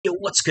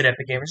What's good,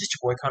 Epic Gamers? It's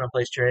your boy Connor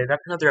Plays today.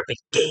 Back with another Epic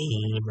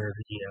Gamer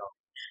video.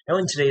 Now,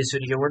 in today's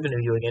video, we're going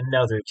to be doing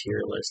another tier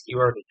list. You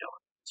already know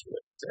it.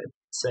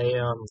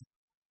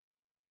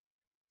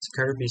 It's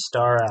Kirby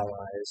Star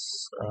Allies,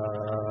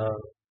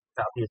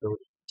 copy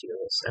ability tier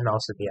list, and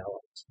also the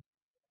allies.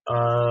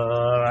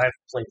 I've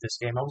played this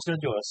game. I was going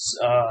to do a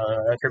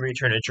Kirby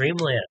Return to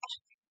Dreamland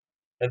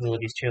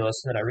abilities tier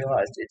list, and then I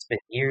realized it's been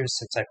years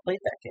since I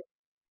played that game.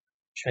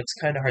 So it's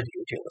kind of hard to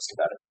do a tier list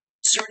about it.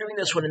 So we're doing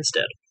this one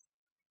instead.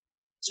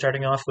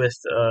 Starting off with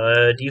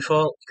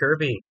default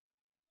Kirby.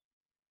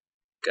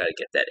 Gotta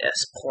get that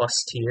S plus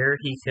tier.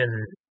 He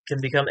can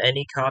become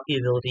any copy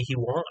ability he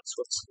wants.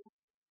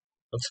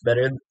 What's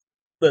better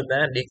than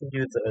that? He can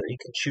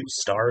shoot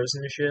stars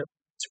and shit.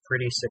 It's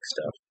pretty sick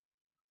stuff.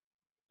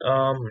 I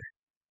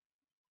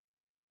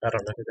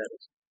don't know who that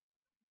is.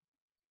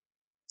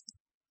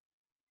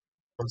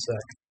 One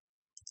sec.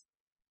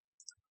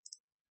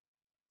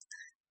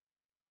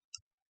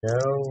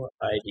 No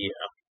idea.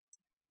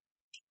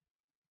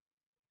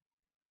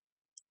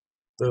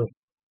 Boom.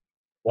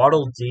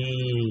 Waddle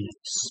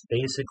Dee's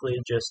basically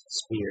just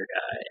Spear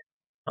guy.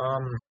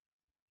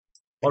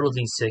 Waddle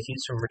Dee's sick.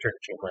 He's from Return to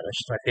Dreamland. It's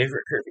just my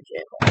favorite Kirby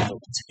game. Although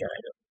once again,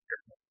 I don't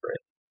remember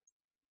it.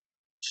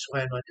 Which is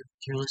why I'm not doing a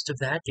tier list of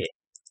that game.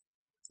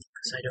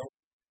 Because I don't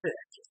remember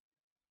that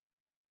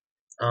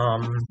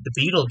game. The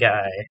Beetle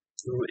guy,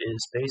 who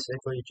is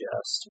basically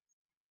just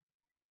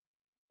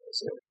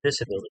this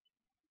ability,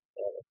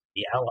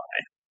 the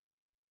ally.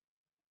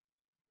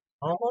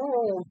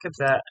 I'll give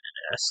that an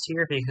S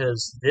tier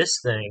because this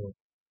thing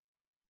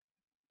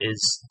is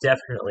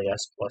definitely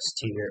S plus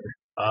tier.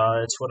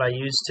 It's what I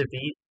use to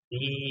beat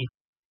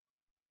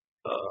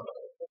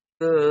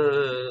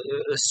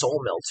the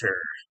Soul Melter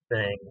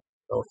thing,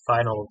 the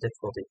final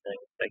difficulty thing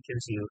that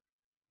gives you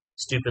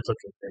stupid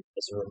looking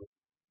things.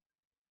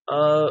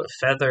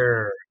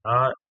 Feather,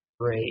 not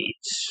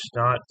great,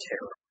 not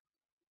terrible.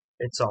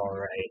 It's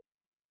alright.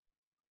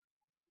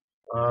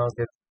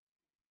 Good.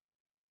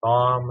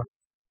 Bomb.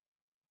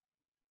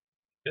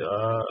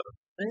 Bomb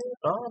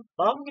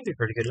can be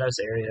pretty good. It has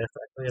area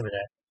effect. Look at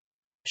that.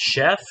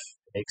 Chef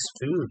makes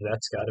food.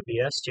 That's gotta be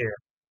S tier.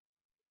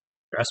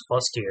 Or S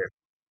plus tier.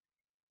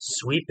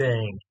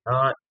 Sweeping,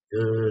 not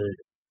good.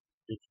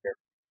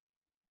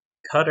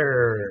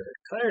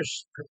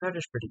 Cutter's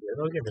pretty good.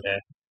 I'll give it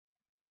that.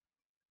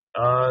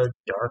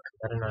 Dark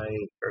Meta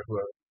Knight or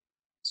whoever.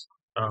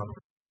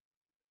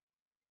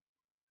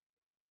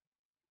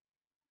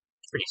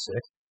 It's pretty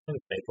sick. I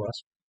think it's A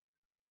plus.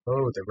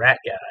 Oh, the rat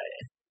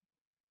guy.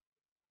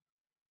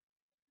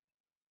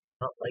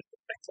 I don't like the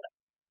fact that.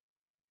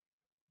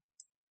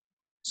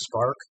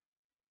 Spark,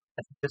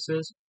 I think this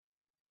is.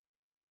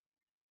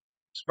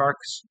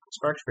 Spark's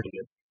pretty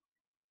good.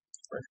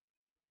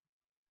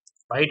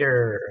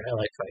 Fighter, I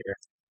like Fighter.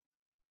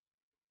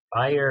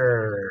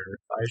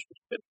 Fire's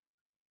pretty good.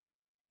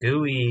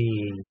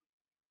 Gooey,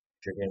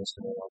 Dragon's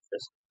gonna love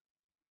this.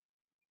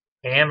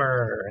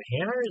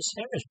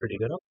 Hammer's pretty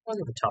good. I'll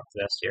give the top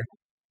best here.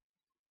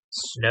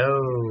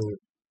 Snow,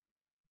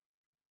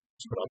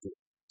 that's what I'll do.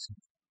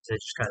 They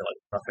just kind of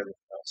like buff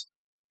everything else.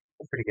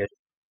 Pretty good.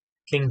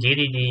 King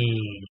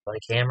Dedede,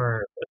 like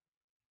Hammer,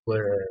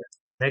 Blur,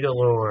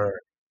 Megalore,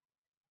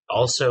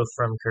 also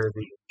from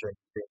Kirby,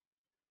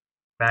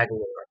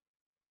 Magalore.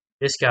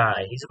 This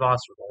guy, he's a boss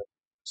with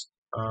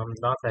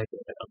not that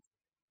good.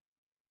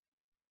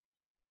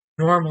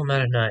 Normal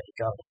Meta Knight,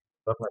 got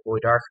love my boy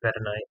Dark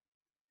Meta Knight.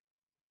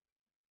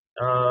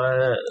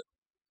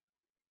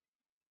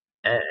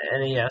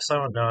 NES, I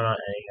don't know, not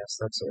NES,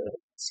 that's a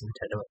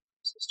Nintendo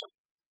system.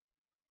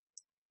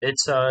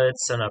 It's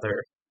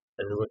another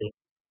ability.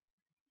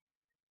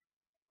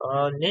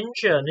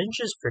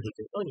 Ninja's pretty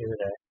good. I'll give it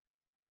that.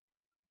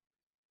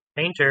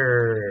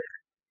 Painter,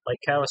 like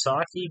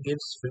Kawasaki,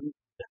 gives food.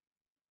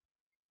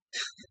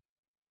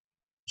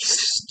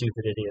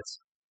 Stupid idiots.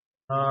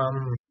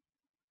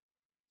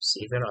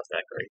 See, they're not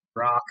that great.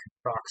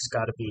 Rock's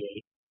gotta be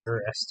A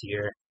or S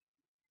tier.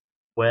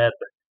 Web,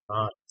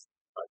 not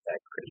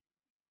that great.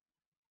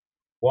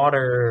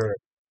 Water,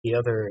 the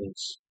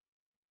others.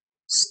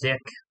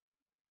 Stick.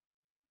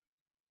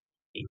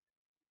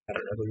 I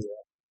don't know who you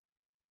are.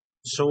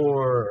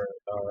 Sword,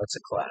 that's a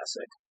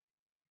classic.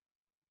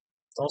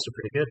 It's also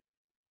pretty good.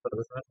 What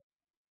was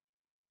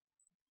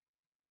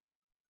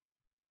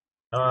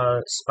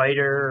that?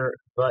 Spider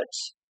butt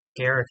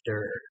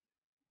character.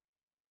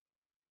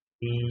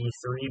 The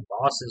 3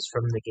 bosses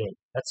from the game.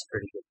 That's a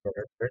pretty good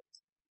character.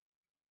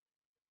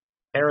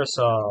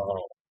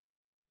 Parasol.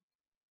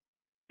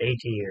 A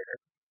tier.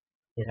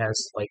 It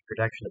has like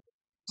protection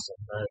abilities,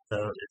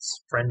 and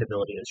its friend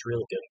ability is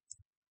really good.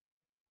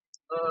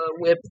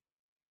 Whip.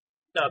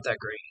 Not that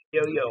great.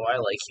 Yo-Yo, I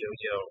like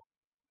Yo-Yo.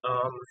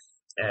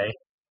 A.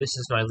 This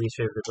is my least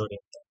favorite ability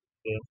in the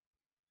game.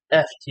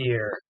 F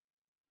tier.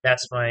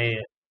 That's my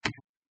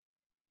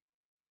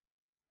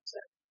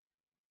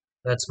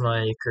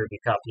Kirby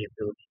copy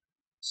ability.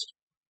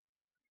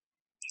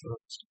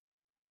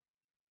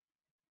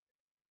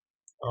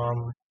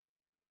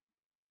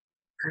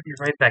 Kirby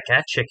right back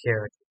at you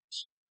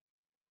characters.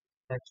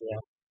 Heck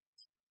yeah.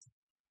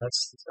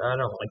 I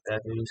don't like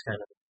that dude. He's kind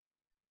of,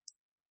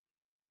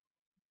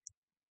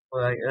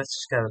 well, that's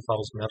just kind of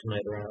follows Metal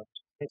Knight around.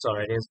 It's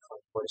alright, he has a fun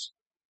voice.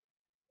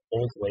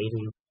 Old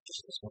lady,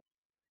 just this one.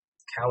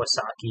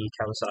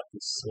 Kawasaki's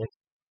sick.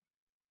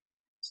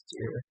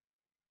 Dear.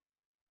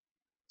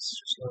 It's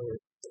just another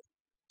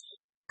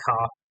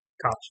cop.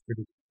 Cop's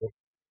pretty cool.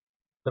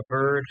 The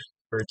bird's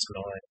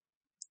annoying.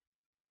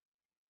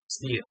 It's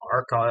the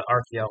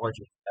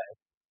archaeology guy.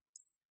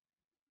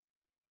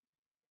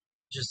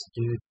 Just a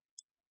dude.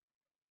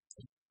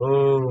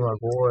 Oh, my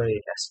boy,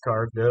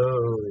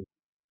 escargot.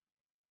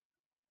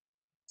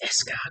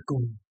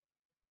 Escargot.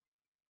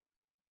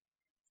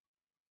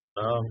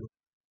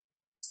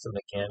 It's the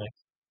mechanic.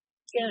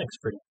 Mechanic's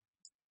pretty.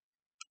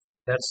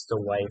 That's the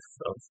wife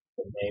of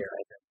the mayor,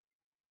 I think.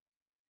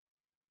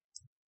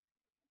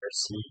 Or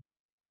C.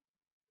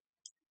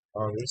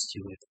 Oh, these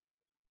two.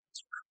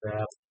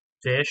 Crap.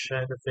 Fish, I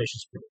have a fish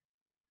is pretty.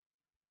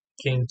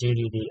 King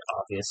DDD,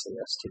 obviously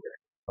S tier.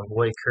 My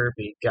boy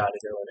Kirby, gotta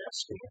go in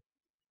S tier.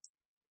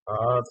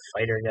 The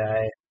fighter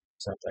guy.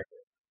 It's not that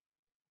good.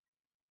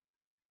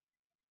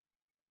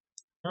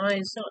 No,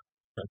 he's not.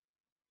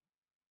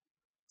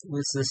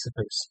 What's this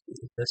supposed to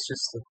be? That's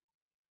just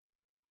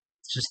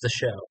it's just the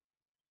show.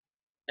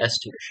 S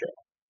tier show.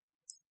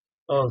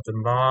 Oh, the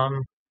mom.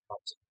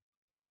 Mom's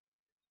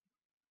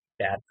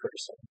a bad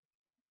person.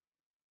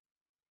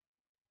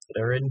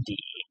 They're in D.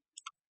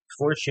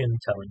 Fortune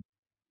telling.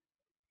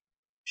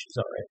 She's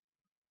alright.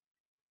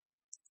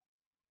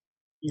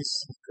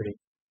 He's pretty.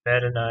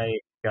 Meta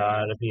Knight,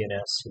 gotta be an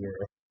S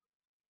here.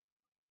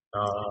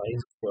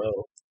 He's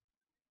low.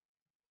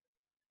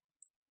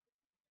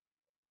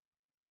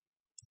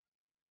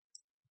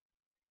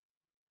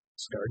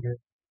 Starter.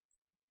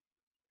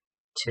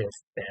 Tiff,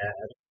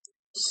 bad.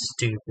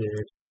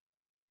 Stupid.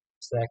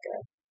 It's that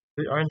guy.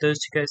 Aren't those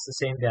two guys the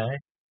same guy?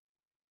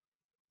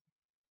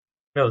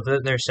 No,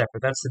 they're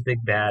separate. That's the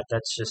big bad.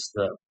 That's just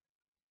the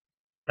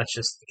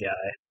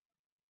guy.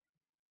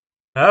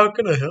 How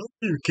can I help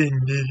you, King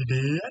DD?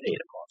 I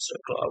need a monster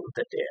claw with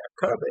a damn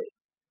Kirby.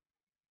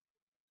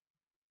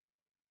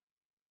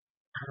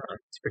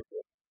 It's pretty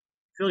good.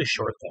 It's really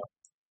short though.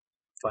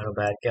 Final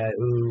bad guy.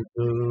 Ooh,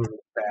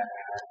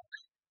 bad.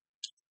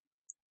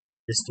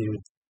 This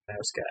dude,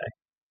 mouse guy.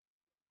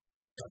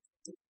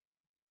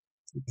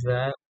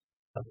 That.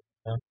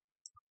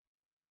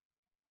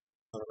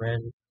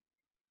 Random.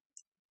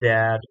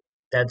 Dad.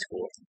 Dad's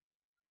cool.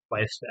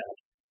 Wife's dad.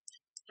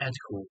 Dad's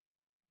cool.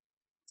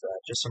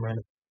 Just some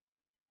random.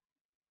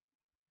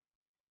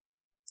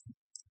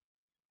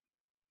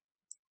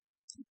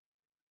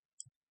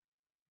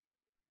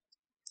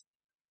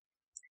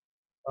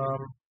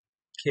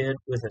 Kid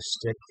with a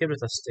stick. Kid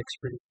with a stick's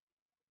pretty.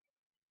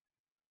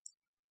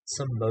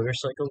 Some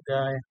motorcycle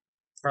guy.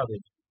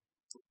 Probably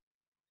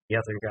the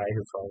other guy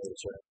who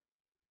follows her.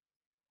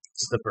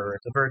 It's the bird.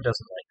 The bird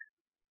doesn't like her.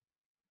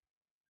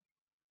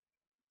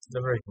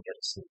 The bird can get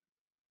a sleep.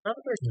 No,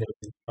 the bird can get a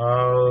sleep.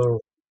 Oh,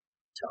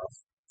 tough.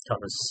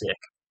 Tough is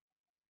sick.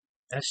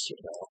 That's you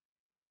know.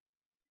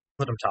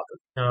 Put him top of.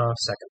 No,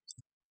 second.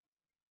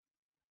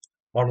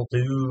 Model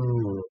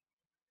 2.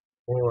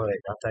 Boy,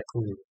 not that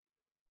cool.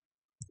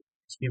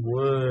 Speed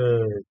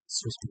wood.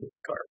 Supposed to be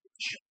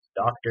garbage.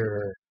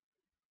 Doctor.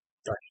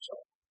 Doctor's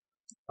all.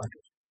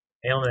 Doctor's.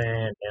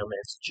 Mailman.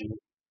 Mailman's G.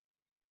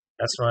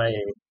 That's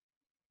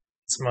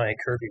my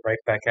Kirby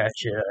right back at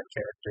you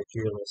character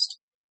tier list.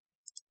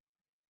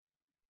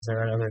 Is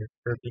there another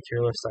Kirby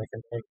tier list I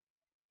can make?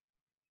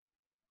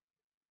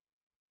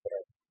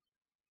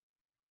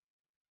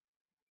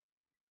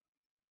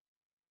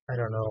 I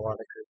don't know a lot of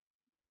Kirby.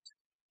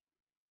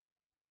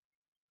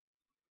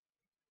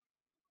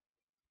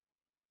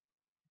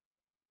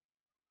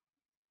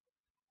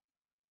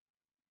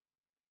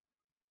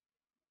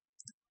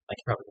 I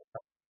can probably.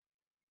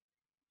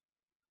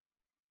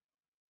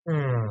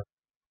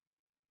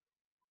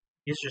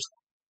 He's just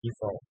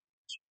default.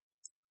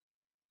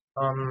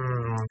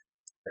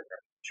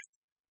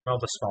 All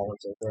the small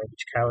ones are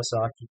garbage.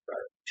 Kawasaki,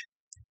 garbage.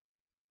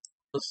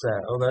 What's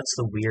that? Oh, that's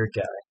the weird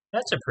guy.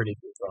 That's a pretty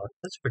cool boss.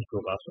 That's a pretty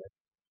cool boss fight.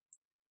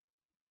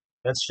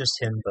 That's just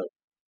him, but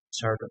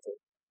it's hard with it.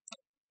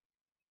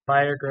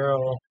 Fire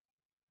Girl.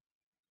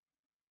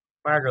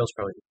 Fire Girl's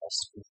probably the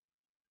best.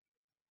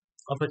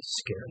 I'll put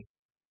scary.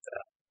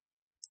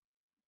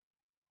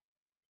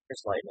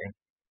 There's lightning.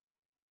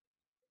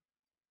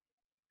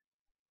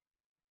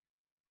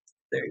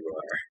 There you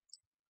are.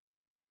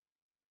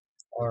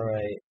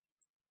 Alright.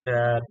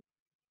 Bad.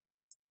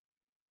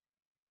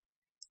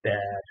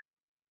 Bad.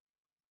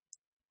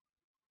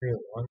 Real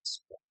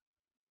ones.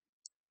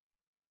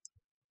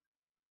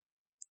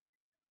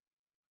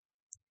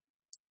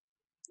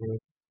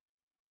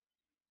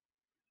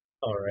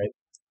 Alright.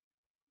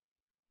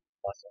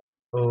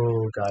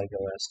 Oh, gotta go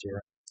last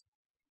year.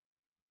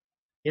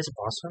 He has a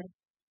boss fight?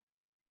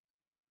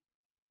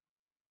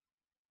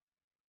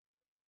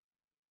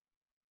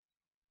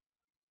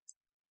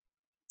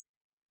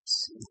 Let's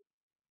see.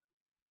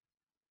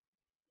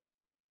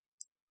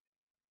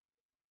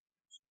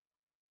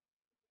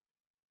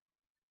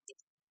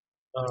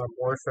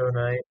 Morpho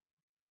Knight.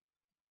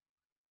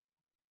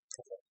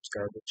 It's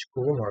garbage.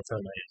 Cool, Morpho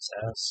Knight is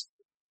ass.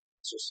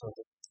 It's just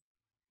something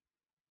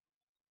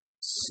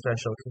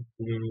special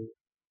computing.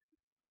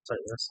 It's like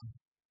this.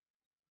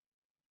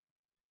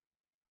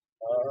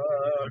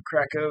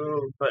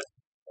 Krakow, but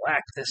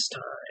black this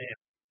time.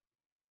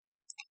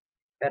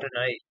 Meta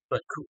Knight,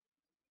 but cool.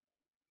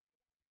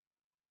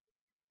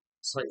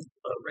 It's like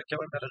a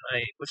regular Meta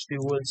Knight, Wispy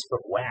Woods,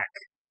 but whack.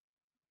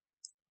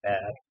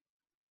 Bad.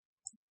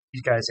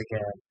 These guys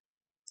again.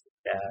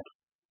 Bad.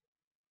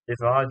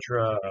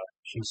 Devadra,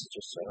 she's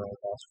just a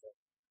boss.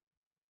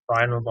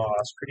 Final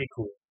boss, pretty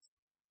cool.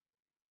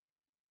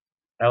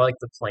 I like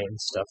the plain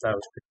stuff, that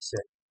was pretty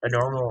sick. A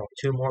normal,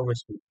 2 more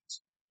Wispy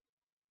Woods.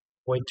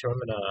 Void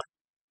Termina.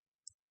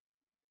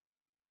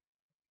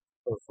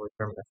 Oh, Void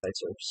Termina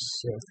fights are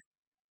sick.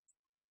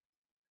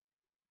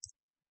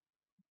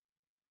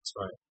 It's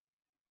fine.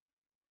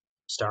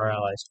 Star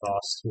Allies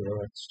boss tier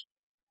list.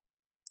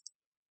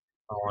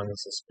 How long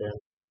has this been?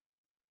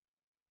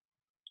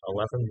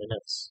 11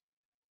 minutes.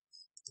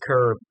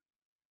 Kirby.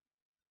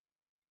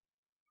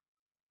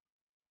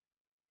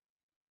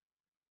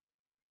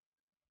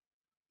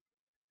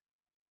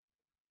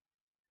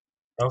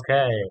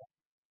 Okay.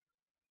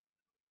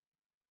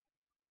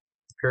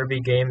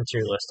 Kirby game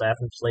tier list. I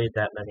haven't played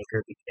that many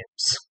Kirby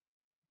games.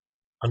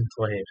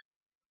 Unplayed.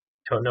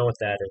 Don't know what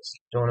that is.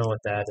 Don't know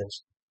what that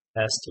is.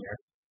 S tier.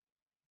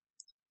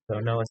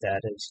 Don't know what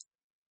that is.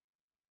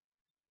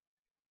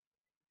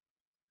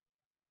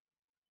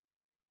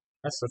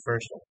 That's the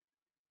first one.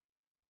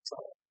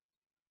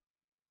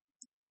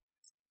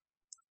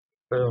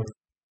 Boom.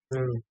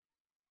 Boom.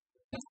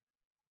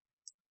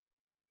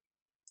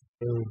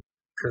 Boom.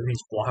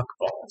 Kirby's block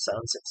ball.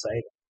 Sounds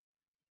exciting.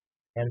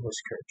 And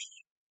was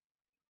cursed.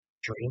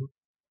 Dream.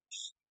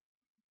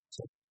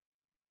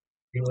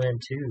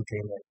 Dreamland 2,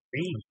 Dreamland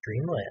 3,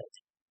 Dreamland.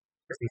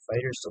 Kirby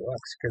Fighters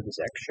Deluxe, Kirby's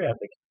Extra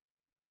Epic.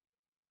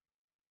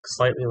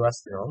 Slightly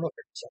less than normal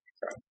Kirby's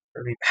Epic.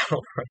 Kirby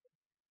Battle Royale.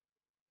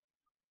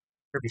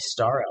 Kirby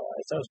Star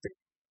Allies. That was pretty.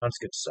 Not as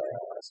good Star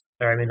Allies.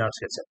 Or, I mean, not as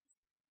good.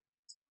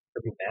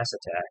 Kirby Mass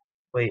Attack.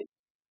 Wait.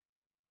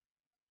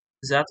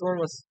 Is that the one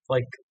with,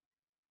 like,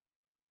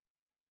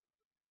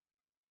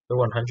 the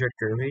 100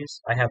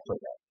 Kirby's? I have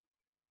played that.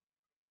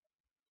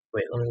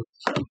 Wait, let me look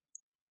this up.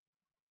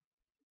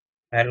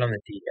 I had it on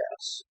the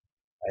DS,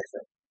 I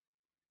think.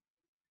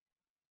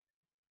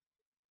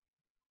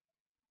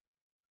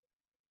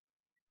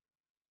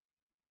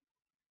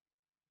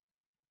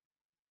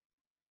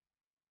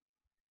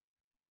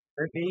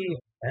 Kirby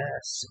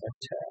Mass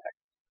Attack.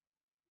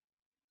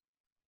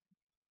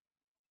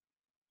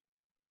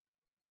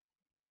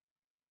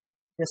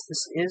 Yes,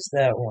 this is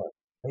that one.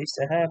 I used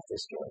to have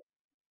this game.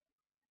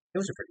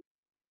 Those are pretty.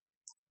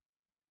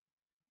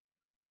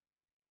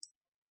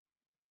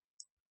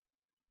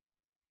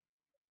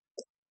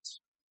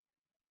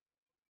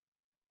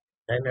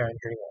 Nightmare on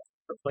Dreamland.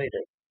 I played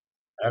it.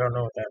 I don't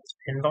know what that is.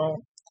 Pinball?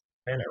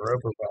 And a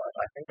Robobot.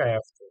 I think I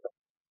have to.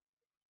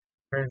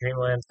 Turn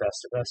Dreamland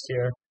best of best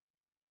here.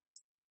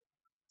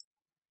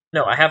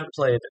 No, I haven't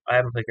played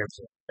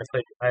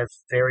Kirby. I have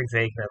very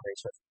vague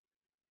memories of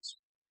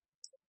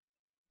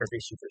Kirby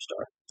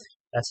Superstar.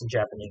 That's in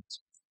Japanese.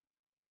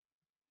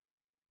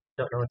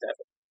 Don't know what that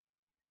is.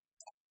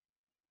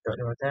 Don't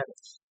know what that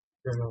is.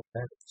 Don't know what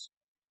that is.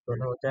 Don't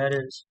know what that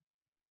is.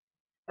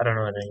 I don't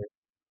know what that is.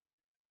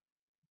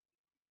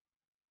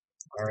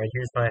 Alright,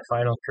 here's my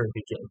final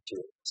Kirby game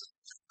too.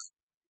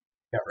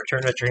 Got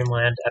Return to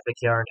Dreamland, Epic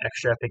Yarn,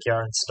 Extra Epic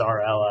Yarn,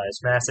 Star Allies,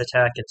 Mass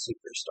Attack, and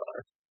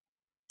Superstar.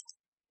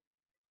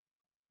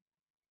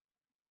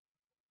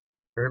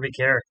 Kirby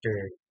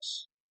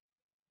characters.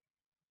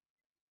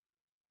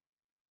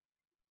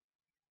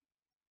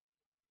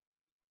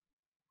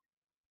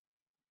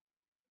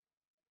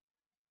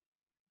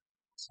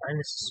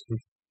 Sinus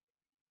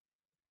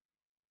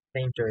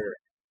Painter.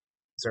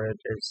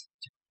 There's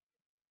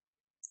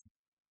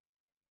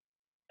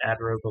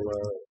Adro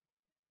below.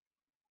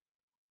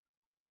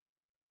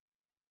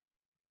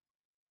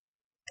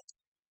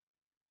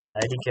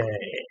 IDK.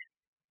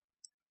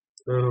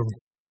 Boom.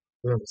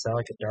 Boom. Is that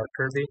like a dark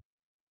Kirby?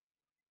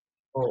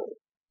 Oh,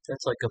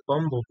 that's like a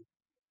bumblebee.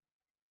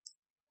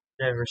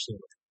 Never seen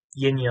it.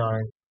 Yin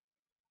Yarn.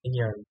 Yin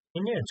Yarn.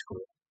 Yin Yarn's cool.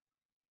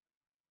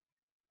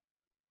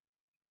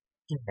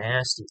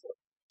 Nasty though.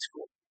 It's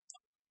cool.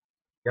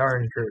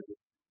 Yarn Kirby.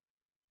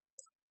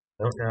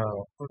 Don't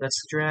know. Oh,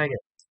 that's the dragon.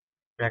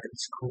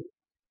 Dragon's cool.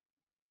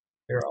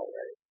 They're all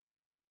right.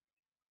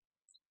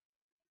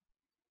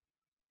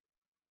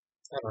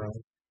 I don't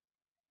know.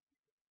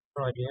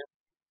 No idea.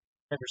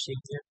 Never seen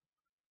you.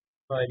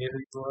 No idea who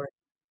you are.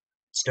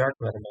 It's Dark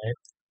Meta Knight.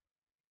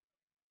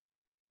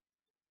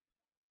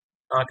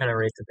 Not gonna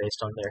rate them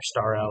based on their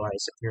Star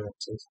Allies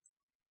appearances.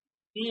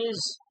 He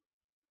is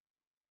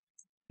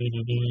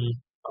BDD.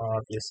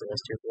 Obviously,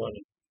 that's tier 1.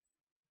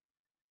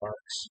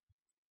 Marks.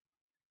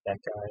 That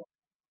guy.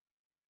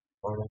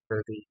 Normal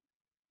Kirby.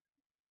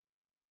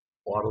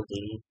 Waddle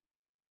Dee.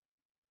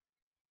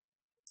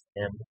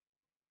 Him.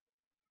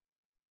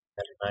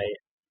 Meta Knight.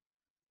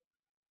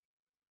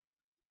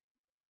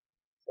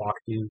 Block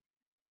you.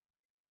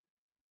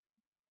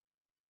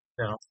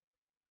 No.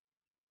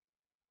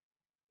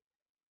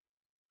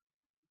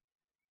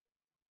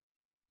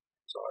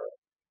 Sorry.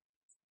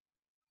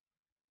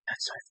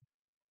 That's right.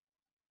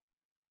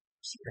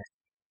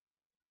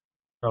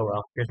 Oh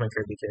well, here's my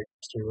Kirby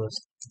characters tier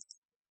list.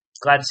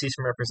 Glad to see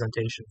some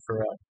representation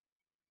for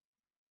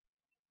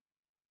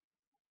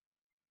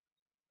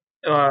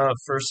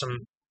some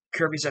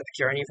Kirby's Epic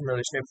Yarn, even though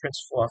there's no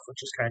Prince Fluff,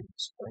 which is kind of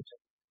disappointing.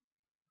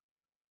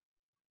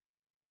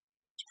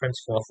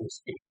 Prince Fluff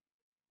is the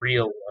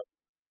real one.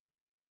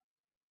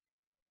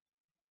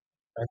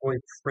 My boy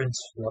Prince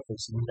Fluff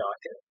is not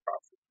getting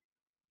profit.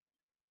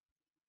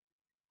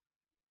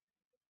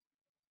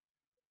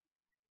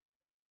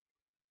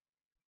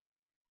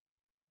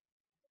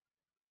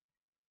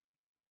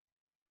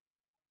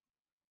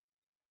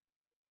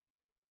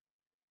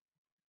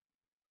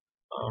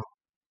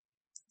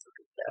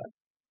 Yeah.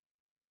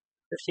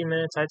 15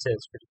 minutes, I'd say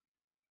it's pretty.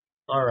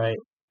 Alright,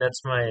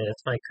 that's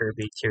my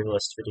Kirby tier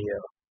list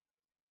video.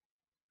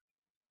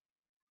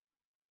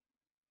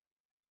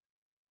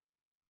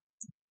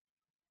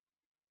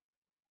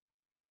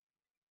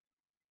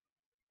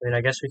 I mean,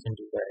 I guess we can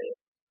do that.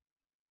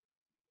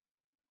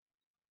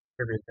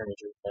 Kirby's gonna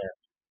do that.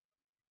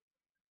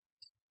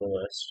 The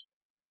list.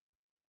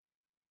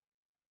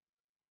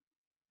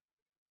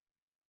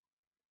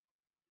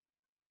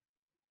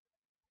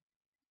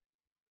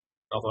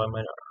 Although I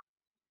might not.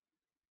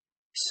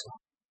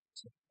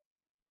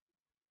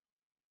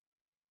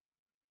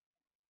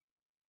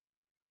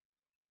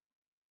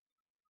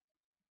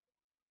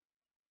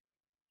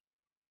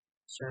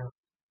 So,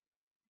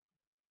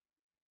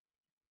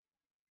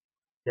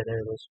 yeah, there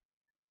it is.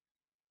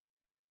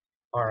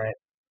 Alright.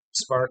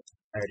 Spark.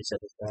 I already said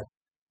this bad.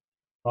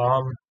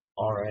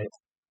 Alright.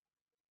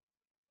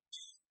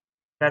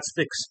 That's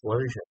the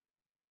explosion.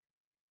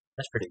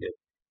 That's pretty good.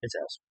 It's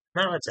S.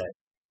 No, it's A.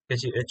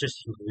 Because it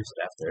just you lose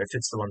it after. If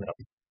it's the one that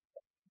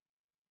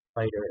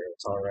fighter,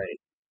 it's alright.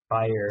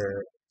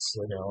 Fire, it's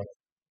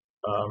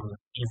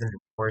even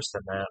worse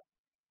than that.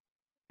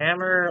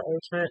 Hammer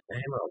ultimate.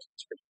 Hammer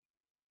ultimate's pretty.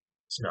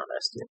 It's not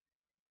S tier.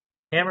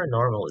 Hammer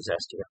normal is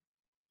S tier.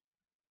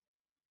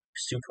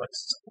 Suplex.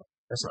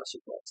 That's not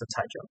suplex. That's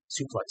high jump.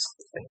 Suplex is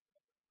the thing.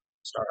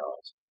 Star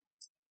Allies.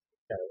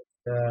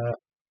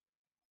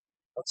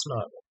 That's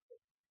not.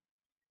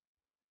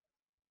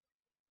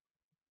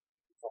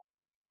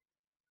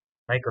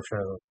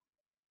 Microphone.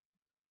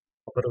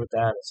 I'll put it with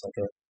that. It's like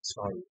a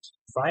small use.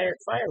 Fire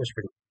was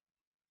pretty.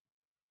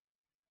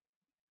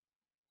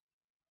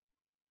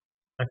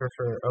 I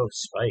prefer. Oh,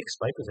 Spike.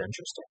 Spike was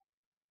interesting.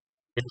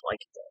 Didn't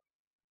like it though.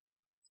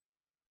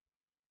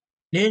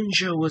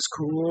 Ninja was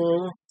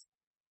cool.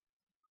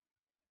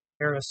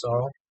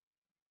 Parasol.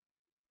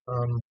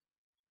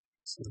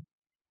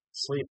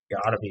 Sleep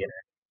gotta be an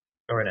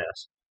A. Or an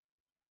S.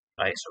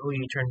 Ice. Oh,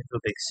 you turned into a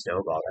big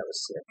snowball. That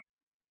was sick.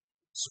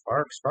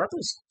 Spark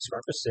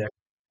was sick.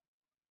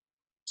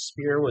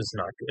 Spear was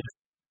not good.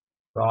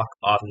 Rock,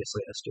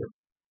 obviously S tier.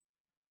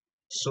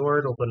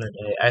 Sword will put an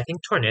A. I think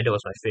Tornado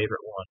was my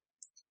favorite one.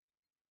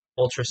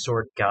 Ultra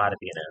Sword gotta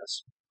be an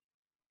S.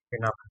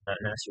 You're not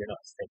an S, you're not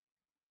thinking.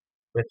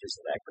 Whip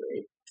isn't that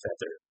great.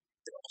 Feather.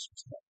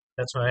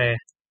 That's my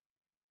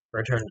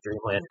Return to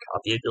Dreamland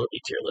copy ability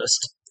tier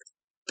list.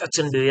 That's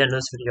going to be the end of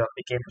this video.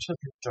 Gamers, hope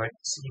you enjoyed.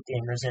 See you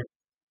gamers in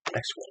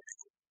next one.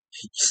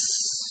 Peace.